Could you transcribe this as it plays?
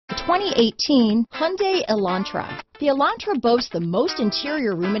2018 Hyundai Elantra. The Elantra boasts the most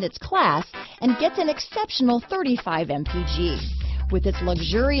interior room in its class and gets an exceptional 35 mpg. With its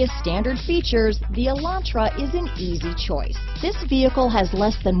luxurious standard features, the Elantra is an easy choice. This vehicle has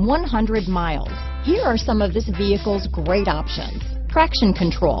less than 100 miles. Here are some of this vehicle's great options: traction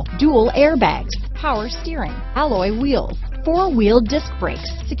control, dual airbags, power steering, alloy wheels, four-wheel disc brakes,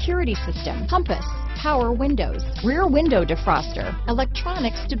 security system, compass, power windows, rear window defroster,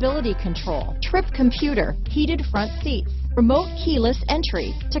 electronic stability control, trip computer, heated front seats, remote keyless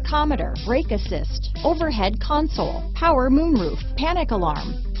entry, tachometer, brake assist, overhead console, power moonroof, panic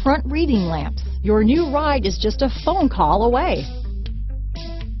alarm, front reading lamps. Your new ride is just a phone call away.